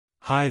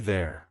Hi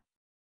there.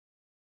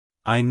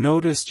 I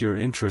noticed you're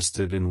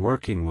interested in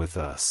working with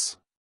us.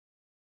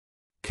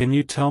 Can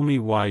you tell me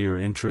why you're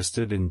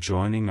interested in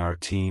joining our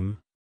team?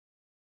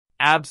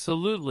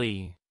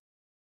 Absolutely.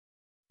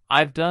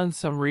 I've done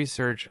some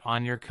research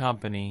on your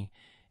company,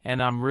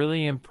 and I'm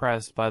really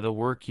impressed by the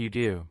work you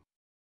do.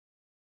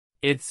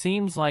 It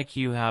seems like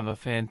you have a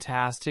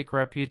fantastic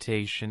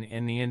reputation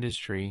in the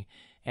industry,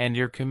 and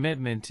your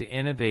commitment to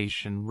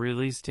innovation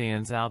really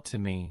stands out to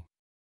me.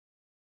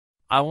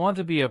 I want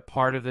to be a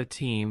part of the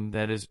team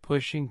that is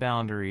pushing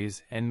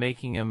boundaries and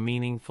making a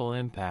meaningful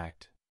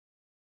impact.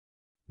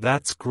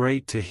 That's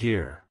great to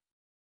hear.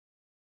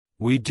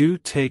 We do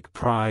take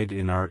pride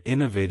in our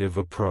innovative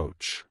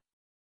approach.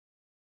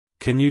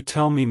 Can you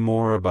tell me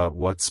more about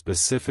what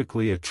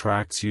specifically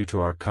attracts you to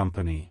our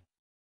company?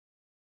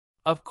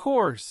 Of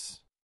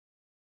course.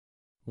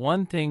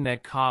 One thing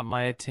that caught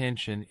my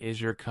attention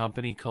is your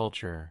company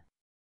culture.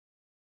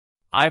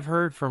 I've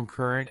heard from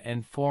current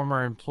and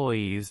former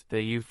employees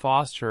that you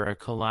foster a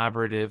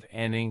collaborative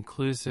and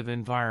inclusive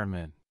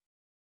environment.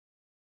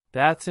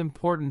 That's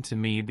important to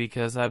me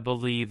because I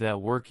believe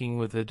that working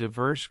with a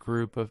diverse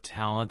group of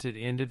talented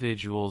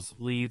individuals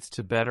leads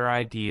to better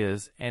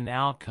ideas and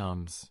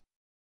outcomes.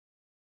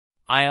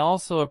 I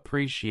also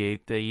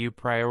appreciate that you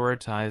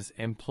prioritize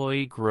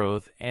employee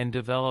growth and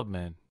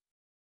development.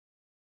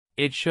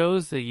 It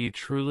shows that you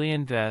truly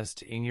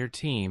invest in your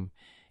team,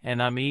 and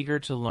I'm eager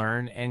to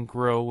learn and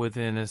grow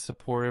within a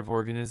supportive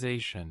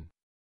organization.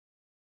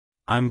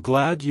 I'm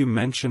glad you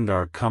mentioned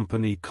our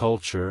company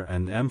culture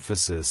and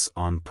emphasis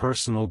on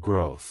personal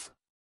growth.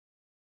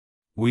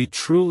 We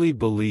truly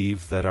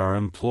believe that our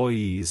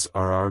employees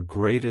are our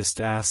greatest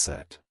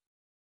asset.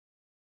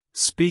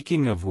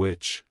 Speaking of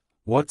which,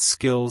 what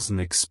skills and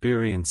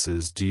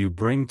experiences do you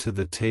bring to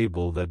the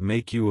table that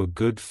make you a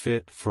good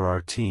fit for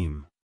our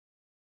team?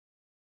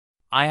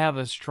 I have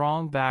a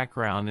strong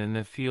background in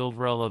the field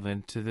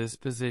relevant to this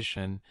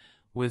position,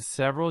 with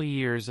several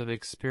years of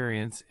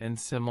experience in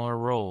similar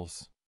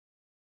roles.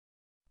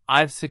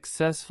 I've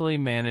successfully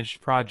managed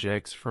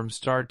projects from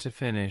start to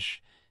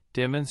finish,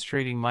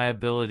 demonstrating my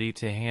ability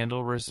to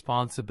handle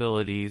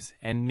responsibilities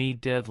and meet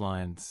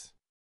deadlines.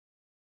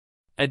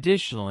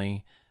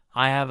 Additionally,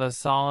 I have a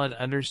solid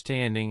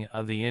understanding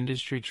of the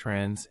industry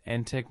trends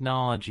and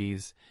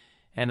technologies,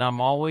 and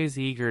I'm always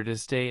eager to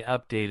stay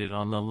updated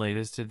on the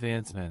latest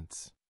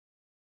advancements.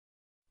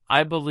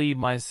 I believe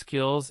my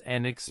skills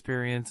and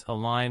experience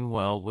align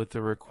well with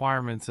the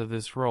requirements of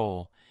this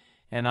role,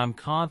 and I'm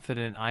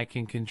confident I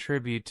can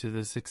contribute to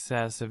the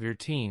success of your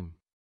team.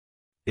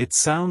 It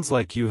sounds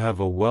like you have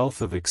a wealth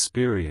of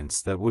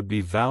experience that would be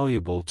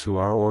valuable to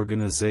our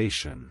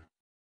organization.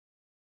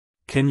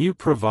 Can you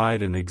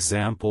provide an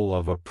example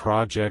of a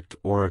project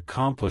or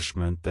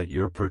accomplishment that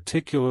you're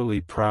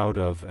particularly proud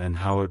of and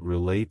how it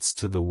relates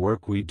to the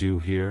work we do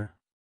here?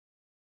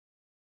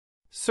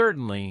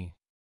 Certainly.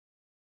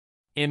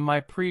 In my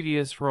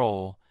previous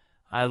role,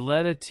 I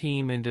led a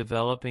team in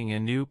developing a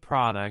new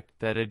product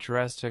that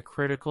addressed a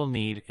critical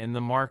need in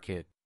the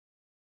market.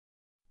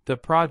 The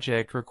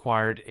project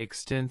required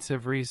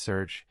extensive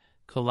research,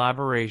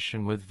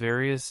 collaboration with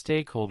various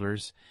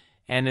stakeholders,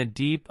 and a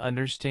deep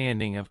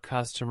understanding of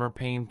customer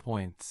pain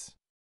points.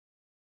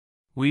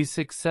 We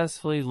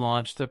successfully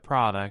launched the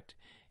product,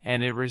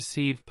 and it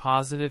received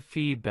positive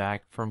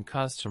feedback from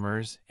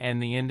customers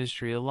and the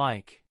industry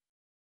alike.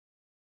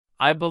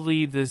 I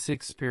believe this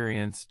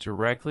experience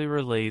directly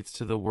relates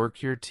to the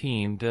work your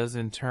team does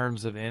in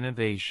terms of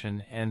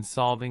innovation and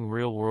solving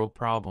real-world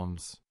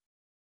problems.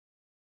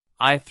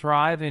 I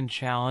thrive in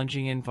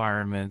challenging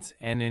environments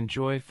and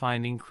enjoy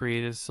finding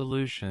creative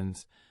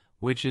solutions,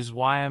 which is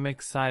why I'm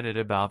excited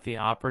about the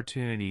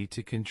opportunity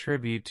to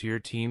contribute to your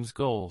team's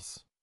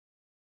goals.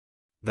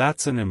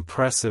 That's an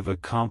impressive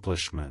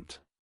accomplishment.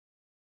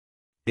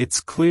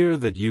 It's clear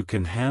that you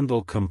can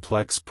handle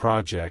complex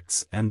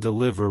projects and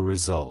deliver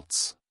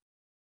results.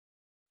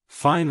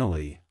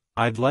 Finally,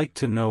 I'd like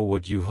to know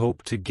what you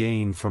hope to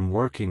gain from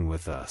working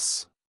with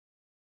us.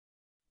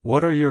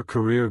 What are your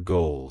career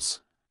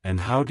goals, and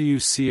how do you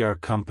see our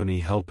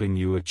company helping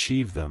you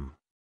achieve them?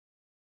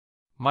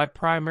 My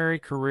primary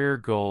career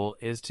goal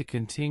is to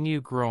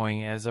continue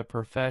growing as a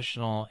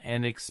professional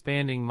and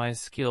expanding my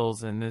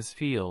skills in this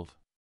field.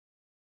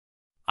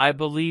 I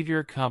believe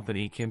your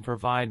company can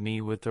provide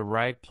me with the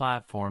right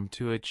platform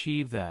to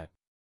achieve that.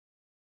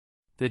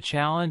 The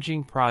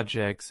challenging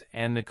projects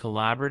and the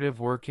collaborative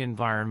work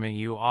environment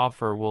you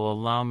offer will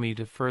allow me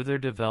to further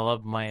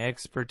develop my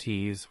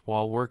expertise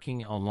while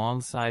working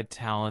alongside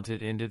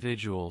talented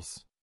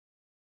individuals.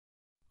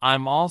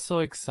 I'm also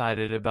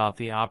excited about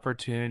the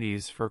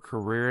opportunities for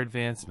career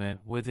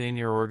advancement within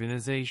your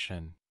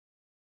organization.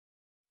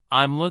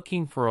 I'm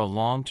looking for a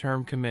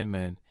long-term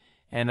commitment,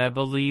 and I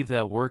believe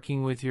that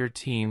working with your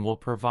team will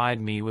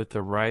provide me with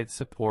the right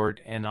support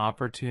and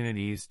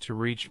opportunities to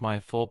reach my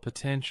full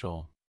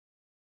potential.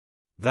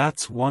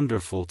 That's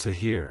wonderful to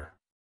hear.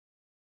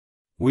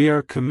 We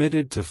are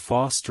committed to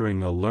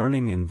fostering a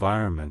learning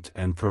environment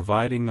and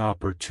providing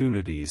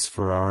opportunities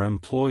for our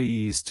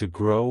employees to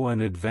grow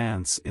and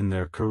advance in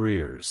their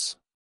careers.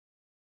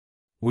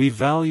 We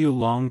value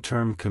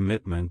long-term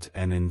commitment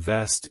and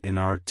invest in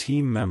our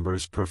team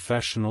members'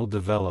 professional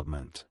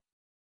development.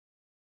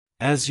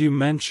 As you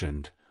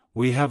mentioned,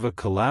 we have a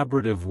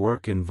collaborative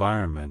work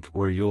environment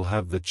where you'll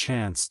have the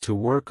chance to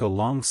work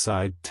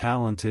alongside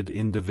talented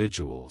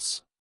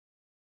individuals.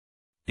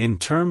 In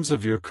terms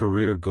of your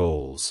career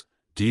goals,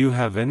 do you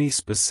have any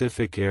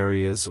specific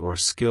areas or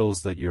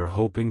skills that you're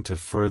hoping to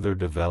further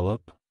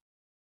develop?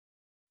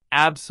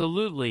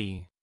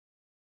 Absolutely.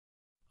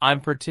 I'm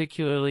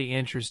particularly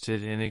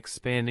interested in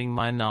expanding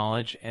my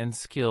knowledge and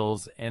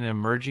skills in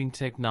emerging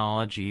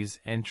technologies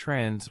and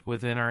trends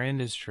within our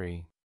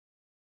industry.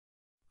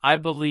 I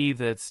believe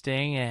that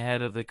staying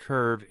ahead of the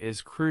curve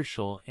is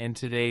crucial in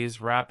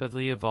today's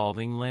rapidly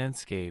evolving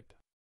landscape.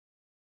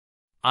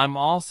 I'm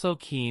also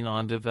keen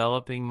on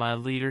developing my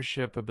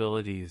leadership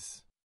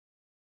abilities.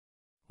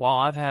 While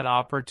I've had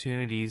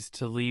opportunities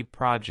to lead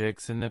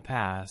projects in the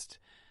past,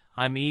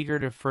 I'm eager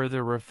to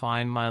further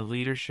refine my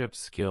leadership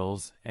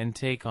skills and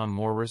take on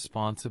more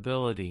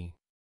responsibility.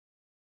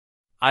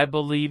 I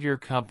believe your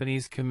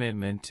company's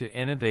commitment to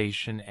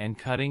innovation and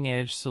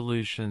cutting-edge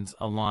solutions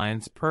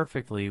aligns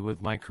perfectly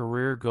with my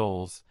career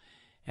goals,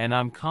 and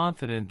I'm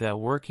confident that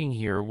working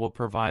here will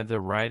provide the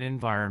right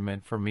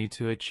environment for me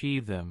to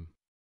achieve them.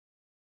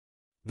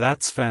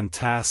 That's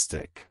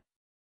fantastic.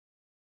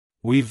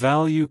 We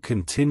value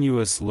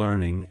continuous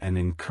learning and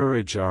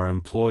encourage our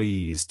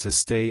employees to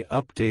stay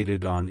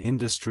updated on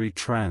industry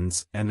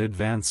trends and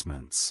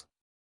advancements.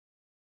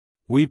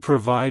 We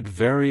provide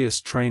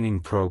various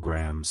training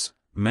programs,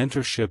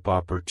 mentorship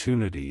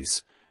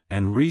opportunities,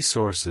 and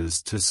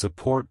resources to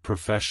support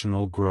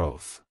professional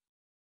growth.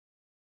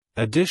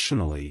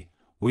 Additionally,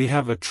 we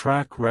have a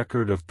track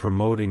record of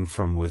promoting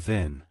from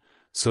within,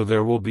 so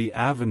there will be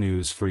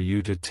avenues for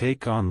you to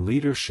take on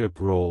leadership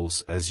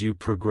roles as you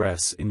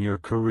progress in your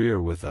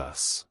career with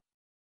us.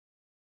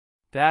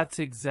 That's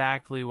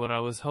exactly what I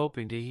was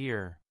hoping to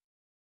hear.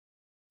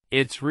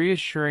 It's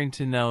reassuring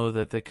to know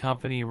that the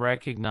company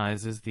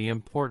recognizes the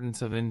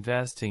importance of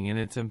investing in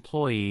its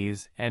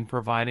employees and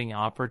providing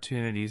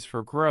opportunities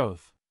for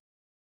growth.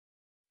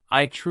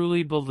 I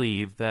truly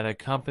believe that a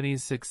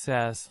company's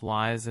success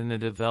lies in the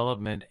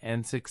development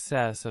and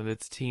success of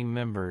its team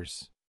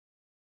members.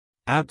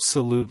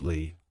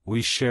 Absolutely,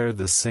 we share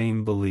the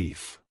same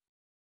belief.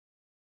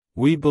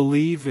 We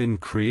believe in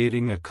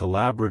creating a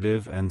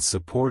collaborative and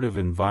supportive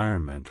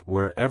environment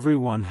where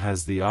everyone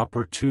has the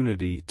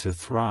opportunity to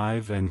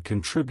thrive and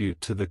contribute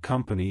to the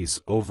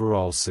company's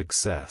overall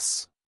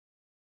success.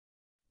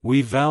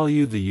 We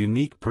value the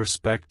unique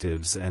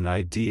perspectives and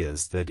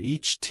ideas that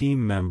each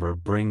team member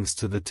brings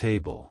to the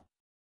table.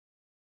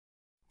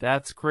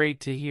 That's great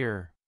to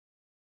hear.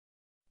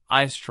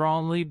 I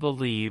strongly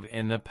believe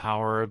in the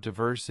power of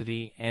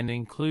diversity and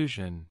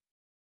inclusion.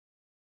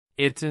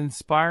 It's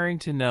inspiring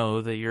to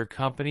know that your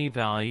company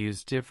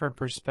values different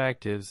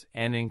perspectives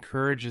and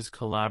encourages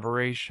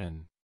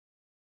collaboration.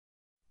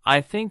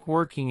 I think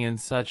working in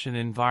such an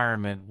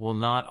environment will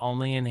not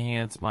only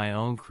enhance my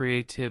own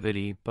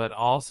creativity but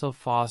also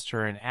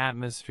foster an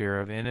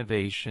atmosphere of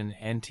innovation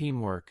and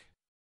teamwork.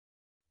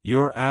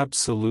 You're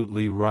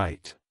absolutely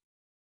right.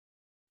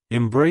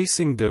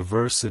 Embracing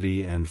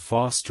diversity and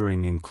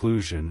fostering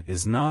inclusion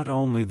is not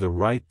only the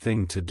right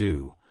thing to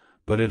do,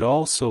 but it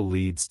also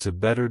leads to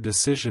better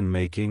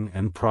decision-making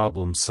and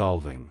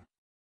problem-solving.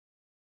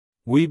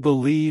 We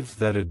believe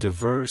that a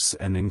diverse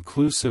and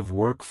inclusive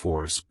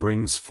workforce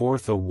brings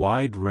forth a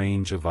wide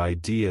range of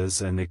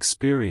ideas and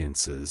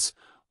experiences,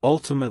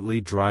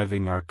 ultimately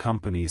driving our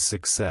company's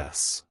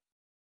success.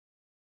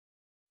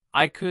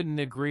 I couldn't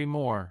agree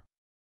more.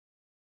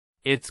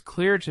 It's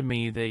clear to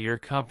me that your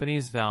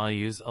company's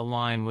values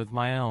align with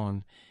my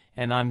own,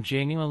 and I'm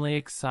genuinely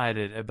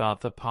excited about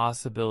the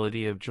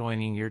possibility of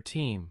joining your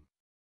team.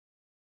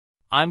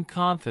 I'm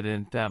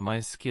confident that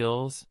my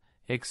skills,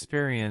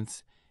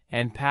 experience,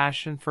 and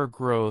passion for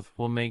growth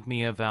will make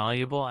me a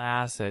valuable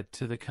asset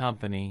to the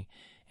company,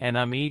 and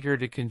I'm eager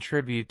to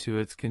contribute to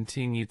its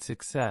continued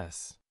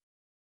success.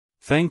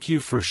 Thank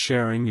you for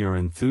sharing your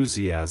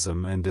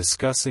enthusiasm and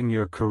discussing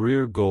your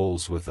career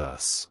goals with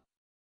us.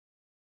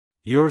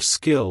 Your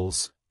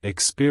skills,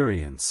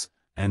 experience,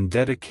 and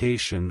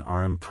dedication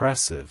are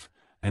impressive,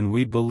 and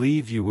we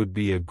believe you would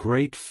be a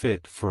great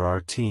fit for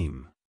our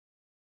team.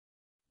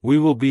 We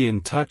will be in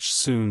touch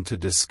soon to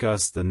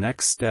discuss the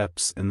next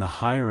steps in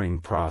the hiring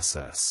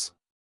process.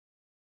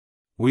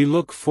 We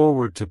look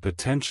forward to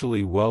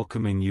potentially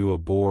welcoming you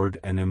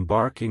aboard and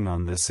embarking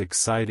on this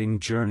exciting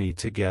journey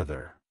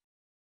together.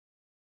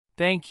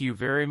 Thank you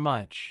very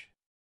much.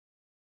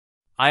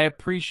 I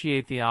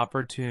appreciate the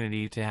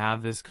opportunity to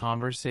have this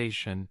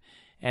conversation,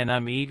 and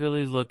I'm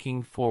eagerly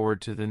looking forward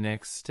to the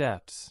next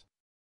steps.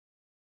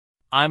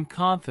 I'm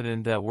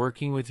confident that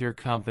working with your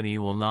company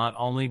will not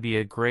only be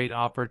a great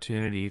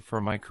opportunity for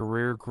my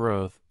career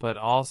growth but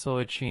also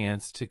a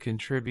chance to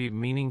contribute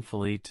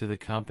meaningfully to the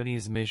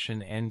company's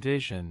mission and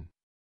vision.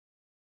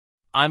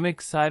 I'm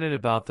excited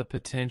about the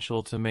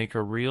potential to make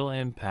a real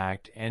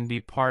impact and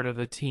be part of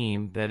a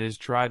team that is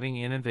driving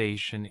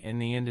innovation in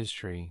the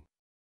industry.